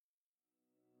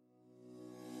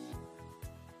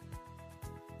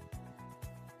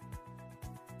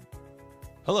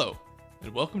Hello,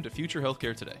 and welcome to Future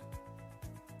Healthcare Today.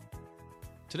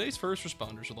 Today's first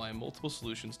responders rely on multiple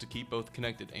solutions to keep both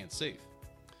connected and safe.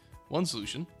 One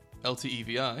solution,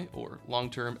 LTE-VI, or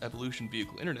Long-Term Evolution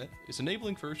Vehicle Internet, is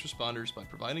enabling first responders by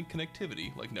providing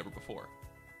connectivity like never before.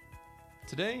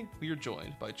 Today, we are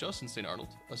joined by Justin St.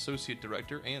 Arnold, Associate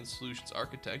Director and Solutions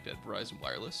Architect at Verizon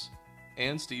Wireless,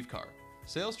 and Steve Carr,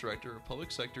 Sales Director of Public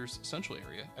Sector's Central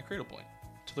Area at Cradlepoint,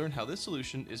 to learn how this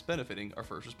solution is benefiting our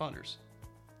first responders.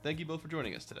 Thank you both for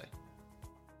joining us today.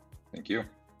 Thank you.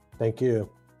 Thank you.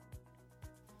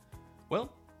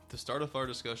 Well, to start off our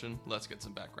discussion, let's get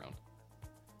some background.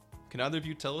 Can either of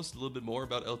you tell us a little bit more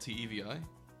about LTE-VI?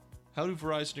 How do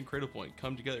Verizon and Cradlepoint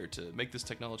come together to make this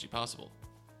technology possible?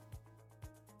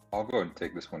 I'll go ahead and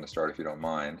take this one to start if you don't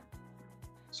mind.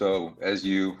 So as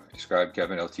you described,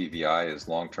 Kevin, LTE-VI is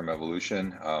long-term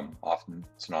evolution, often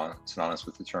synonymous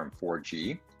with the term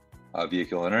 4G.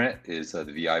 Vehicle Internet is the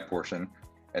VI portion.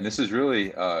 And this is really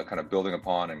kind of building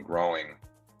upon and growing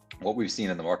what we've seen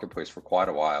in the marketplace for quite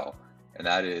a while. And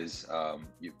that is, kind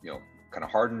of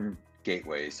hardened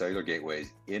gateways, cellular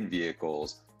gateways in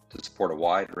vehicles to support a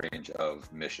wide range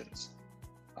of missions.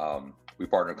 We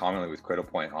partner commonly with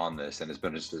Cradlepoint on this, and it's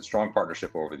been just a strong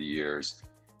partnership over the years.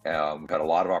 We've had a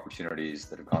lot of opportunities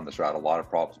that have gone this route, a lot of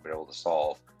problems we've been able to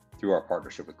solve through our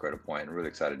partnership with Cradlepoint, and really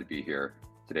excited to be here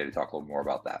today to talk a little more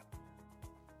about that.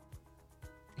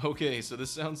 Okay, so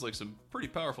this sounds like some pretty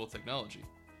powerful technology.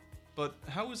 But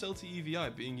how is LTE-VI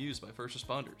being used by first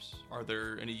responders? Are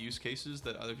there any use cases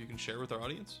that either of you can share with our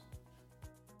audience?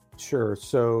 Sure.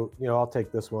 So, I'll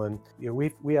take this one.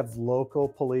 We have local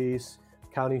police,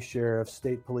 county sheriffs,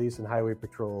 state police, and highway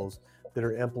patrols that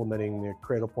are implementing the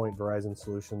Cradlepoint Verizon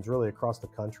solutions really across the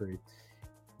country.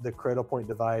 The Cradlepoint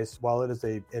device, while it is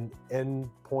an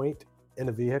endpoint in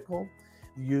a vehicle,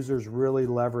 users really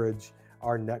leverage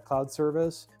our NetCloud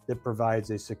service that provides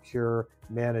a secure,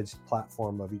 managed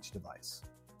platform of each device.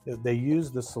 They use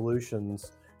the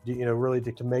solutions, really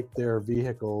to make their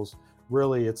vehicles,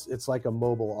 really it's like a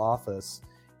mobile office,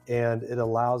 and it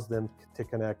allows them to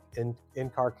connect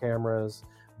in-car cameras,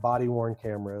 body-worn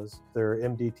cameras, their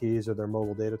MDTs or their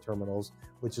mobile data terminals,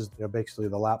 which is basically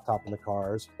the laptop in the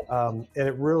cars. And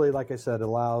it really, like I said,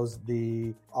 allows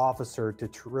the officer to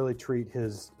really treat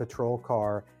his patrol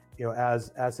car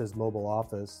as his mobile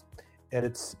office. And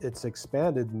it's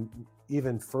expanded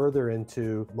even further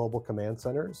into mobile command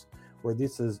centers, where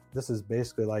this is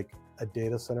basically like a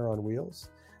data center on wheels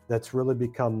that's really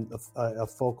become a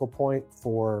focal point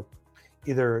for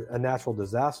either a natural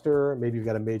disaster, maybe you've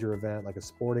got a major event like a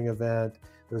sporting event,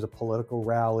 there's a political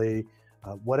rally,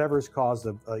 whatever's caused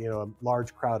a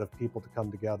large crowd of people to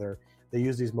come together. They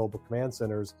use these mobile command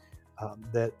centers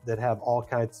that have all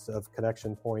kinds of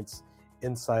connection points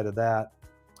inside of that.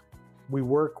 We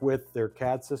work with their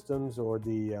CAD systems, or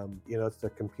it's the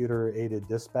computer-aided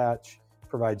dispatch,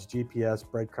 provides GPS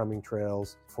breadcrumbing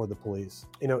trails for the police.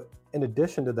 In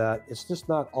addition to that, it's just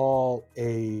not all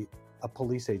a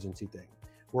police agency thing.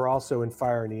 We're also in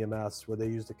fire and EMS, where they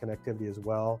use the connectivity as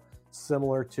well,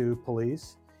 similar to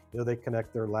police. They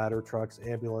connect their ladder trucks,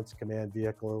 ambulance, command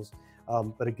vehicles,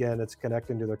 but again, it's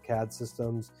connecting to their CAD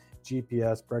systems,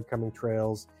 GPS, breadcrumbing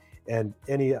trails, and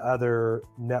any other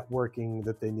networking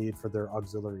that they need for their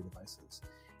auxiliary devices.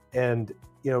 And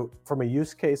from a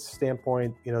use case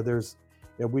standpoint,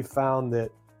 we found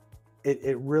that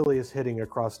it really is hitting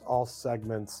across all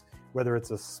segments, whether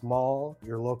it's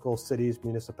your local cities,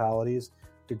 municipalities,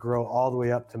 to grow all the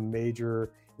way up to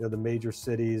the major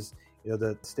cities,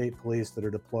 the state police that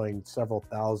are deploying several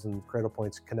thousand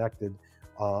Cradlepoints connected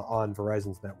on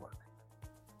Verizon's network.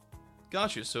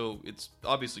 Gotcha, so it's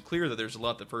obviously clear that there's a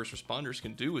lot that first responders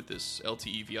can do with this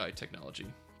LTE-VI technology.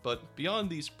 But beyond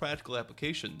these practical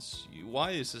applications,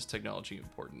 why is this technology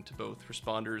important to both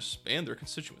responders and their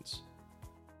constituents?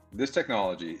 This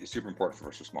technology is super important for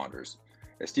first responders.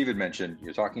 As Steve had mentioned,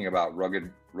 you're talking about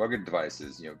rugged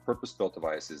devices, purpose-built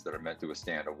devices that are meant to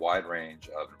withstand a wide range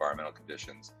of environmental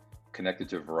conditions, connected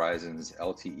to Verizon's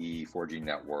LTE 4G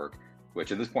network, which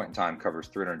at this point in time covers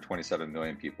 327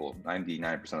 million people,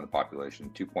 99% of the population,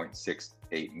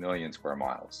 2.68 million square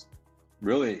miles.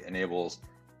 Really enables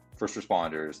first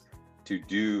responders to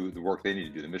do the work they need to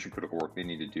do, the mission critical work they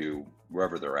need to do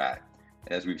wherever they're at.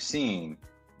 And as we've seen,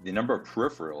 the number of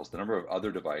peripherals, the number of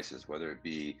other devices, whether it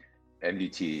be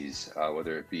MDTs,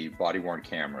 whether it be body-worn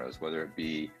cameras, whether it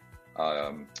be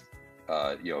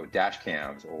dash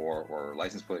cams or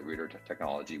license plate reader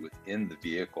technology within the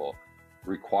vehicle,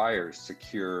 requires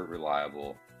secure,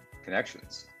 reliable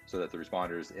connections so that the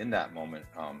responders in that moment,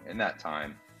 in that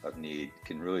time of need,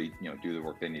 can really do the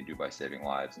work they need to do by saving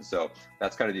lives. And so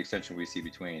that's kind of the extension we see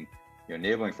between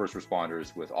enabling first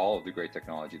responders with all of the great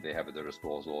technology they have at their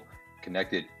disposal,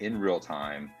 connected in real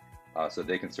time, so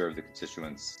they can serve the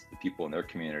constituents, the people in their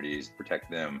communities, protect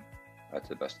them to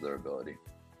the best of their ability.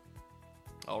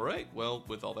 All right. Well,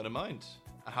 with all that in mind,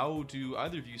 how do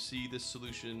either of you see this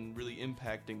solution really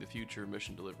impacting the future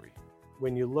mission delivery?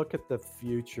 When you look at the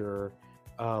future,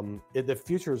 the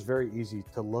future is very easy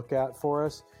to look at for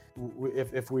us.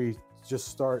 If we just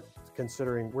start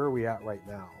considering where we at right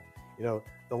now,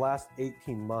 the last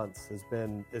 18 months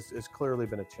has clearly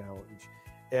been a challenge,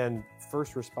 and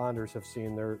first responders have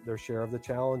seen their share of the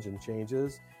challenge and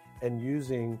changes, and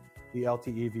using the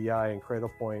LTE VI and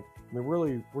Cradlepoint,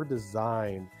 really we're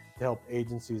designed to help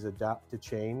agencies adapt to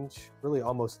change really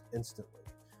almost instantly.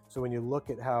 So when you look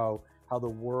at how the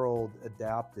world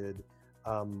adapted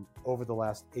over the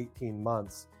last 18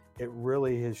 months, it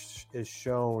really has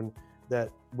shown that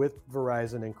with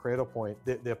Verizon and Cradlepoint,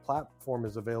 the platform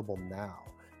is available now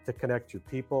to connect your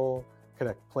people,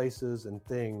 connect places and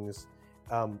things,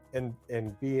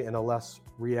 and be in a less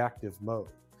reactive mode.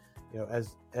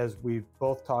 As we've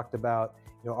both talked about,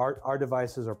 our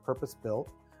devices are purpose-built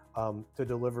to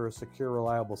deliver a secure,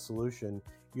 reliable solution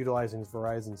utilizing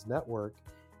Verizon's network.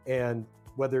 And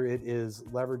whether it is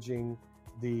leveraging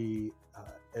the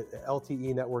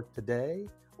LTE network today,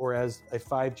 or as a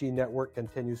 5G network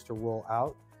continues to roll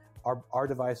out, our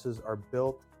devices are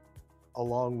built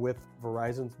along with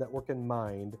Verizon's network in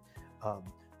mind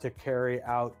to carry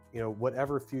out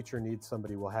whatever future needs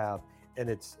somebody will have.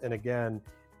 And again,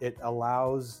 it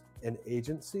allows an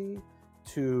agency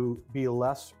to be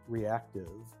less reactive,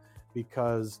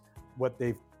 because what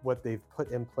they've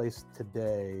put in place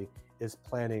today is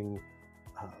planning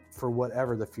for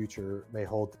whatever the future may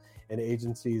hold. And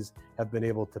agencies have been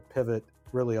able to pivot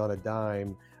really on a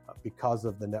dime because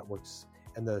of the networks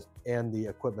and the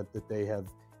equipment that they have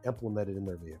implemented in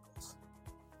their vehicles.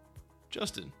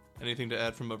 Justin, anything to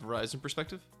add from a Verizon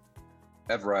perspective?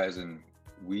 At Verizon,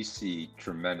 we see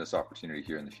tremendous opportunity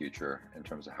here in the future in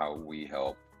terms of how we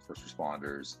help first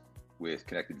responders with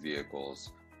connected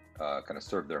vehicles kind of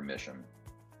serve their mission.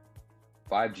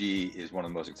 5G is one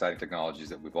of the most exciting technologies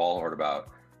that we've all heard about,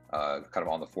 kind of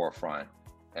on the forefront.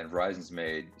 And Verizon's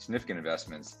made significant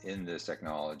investments in this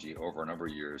technology over a number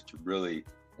of years to really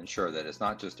ensure that it's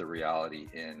not just a reality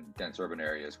in dense urban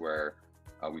areas where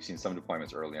we've seen some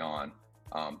deployments early on,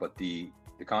 but the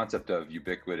concept of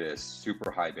ubiquitous,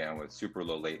 super high bandwidth, super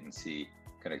low latency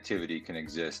connectivity can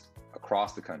exist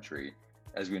across the country.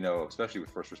 As we know, especially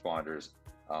with first responders,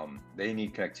 they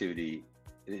need connectivity.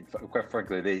 Quite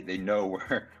frankly, they know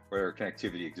where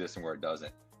connectivity exists and where it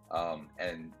doesn't.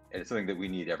 And it's something that we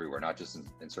need everywhere, not just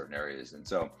in certain areas. And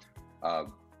so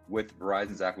with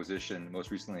Verizon's acquisition,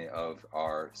 most recently of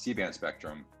our C-band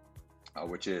spectrum,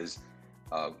 which is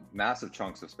massive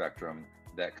chunks of spectrum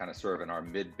that kind of serve in our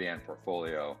mid-band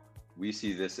portfolio, we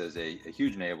see this as a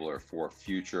huge enabler for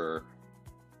future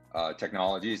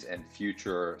technologies and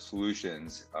future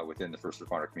solutions within the first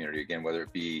responder community. Again, whether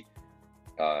it be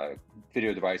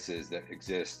video devices that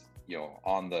exist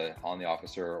on the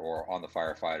officer or on the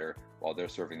firefighter while they're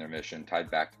serving their mission, tied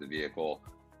back to the vehicle,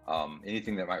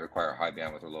 anything that might require high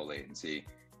bandwidth or low latency.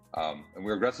 And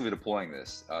we're aggressively deploying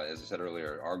this. As I said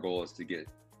earlier, our goal is to get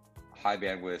high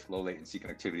bandwidth, low latency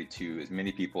connectivity to as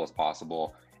many people as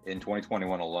possible. In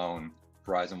 2021 alone,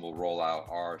 Verizon will roll out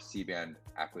our C-band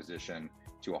acquisition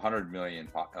to 100 million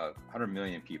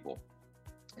people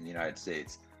in the United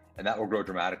States. And that will grow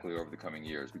dramatically over the coming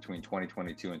years. Between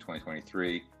 2022 and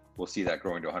 2023, we'll see that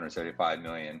growing to 175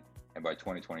 million. And by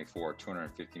 2024,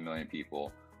 250 million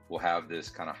people will have this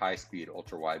kind of high-speed,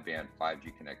 ultra-wideband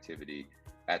 5G connectivity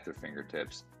at their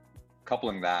fingertips.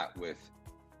 Coupling that with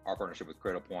our partnership with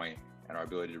Cradlepoint and our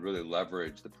ability to really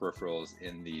leverage the peripherals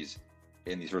in these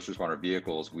first responder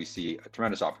vehicles, we see a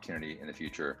tremendous opportunity in the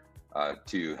future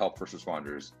to help first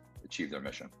responders achieve their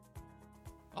mission.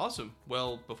 Awesome.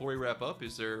 Well, before we wrap up,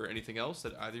 is there anything else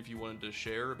that either of you wanted to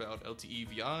share about LTE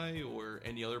VI or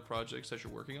any other projects that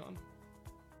you're working on?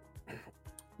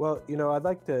 Well, I'd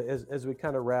like to, as we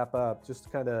kind of wrap up, just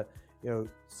kind of,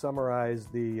 summarize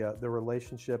the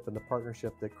relationship and the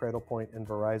partnership that Cradlepoint and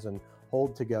Verizon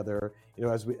hold together,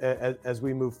 as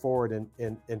we move forward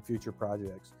in future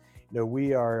projects.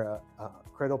 We are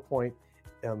Cradlepoint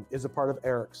is a part of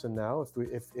Ericsson now,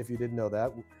 if you didn't know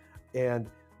that, and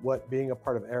what being a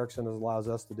part of Ericsson allows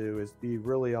us to do is be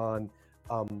really on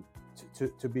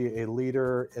to be a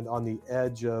leader and on the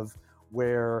edge of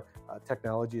where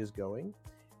technology is going,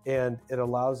 and it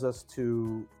allows us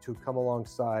to come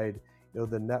alongside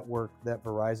the network that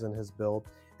Verizon has built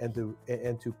and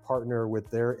to partner with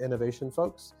their innovation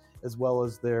folks as well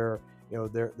as their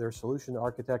solution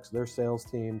architects, their sales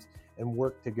teams, and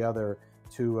work together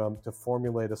to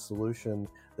formulate a solution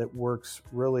that works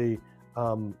really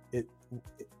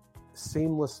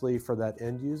seamlessly for that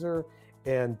end user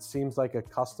and seems like a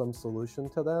custom solution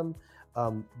to them.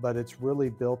 But it's really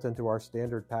built into our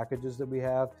standard packages that we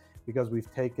have because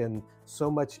we've taken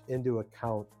so much into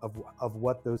account of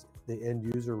what the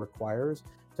end user requires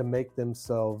to make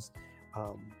themselves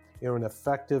an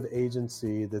effective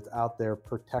agency that's out there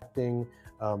protecting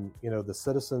the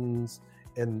citizens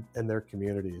and their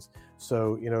communities.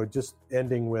 So just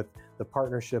ending with the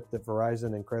partnership that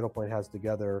Verizon and Cradlepoint has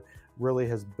together really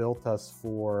has built us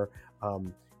for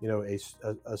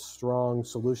a strong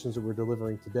solutions that we're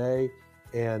delivering today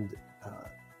and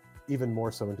even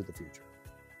more so into the future.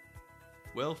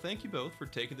 Well, thank you both for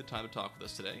taking the time to talk with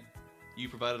us today. You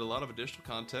provided a lot of additional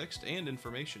context and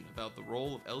information about the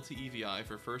role of LTE VI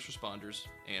for first responders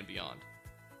and beyond.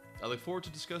 I look forward to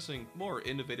discussing more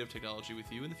innovative technology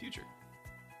with you in the future.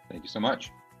 Thank you so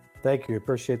much. Thank you.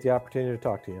 Appreciate the opportunity to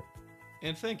talk to you.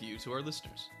 And thank you to our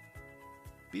listeners.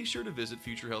 Be sure to visit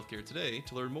Future Healthcare today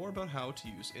to learn more about how to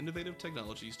use innovative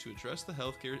technologies to address the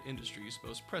healthcare industry's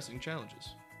most pressing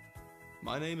challenges.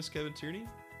 My name is Kevin Tierney,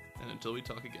 and until we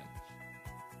talk again.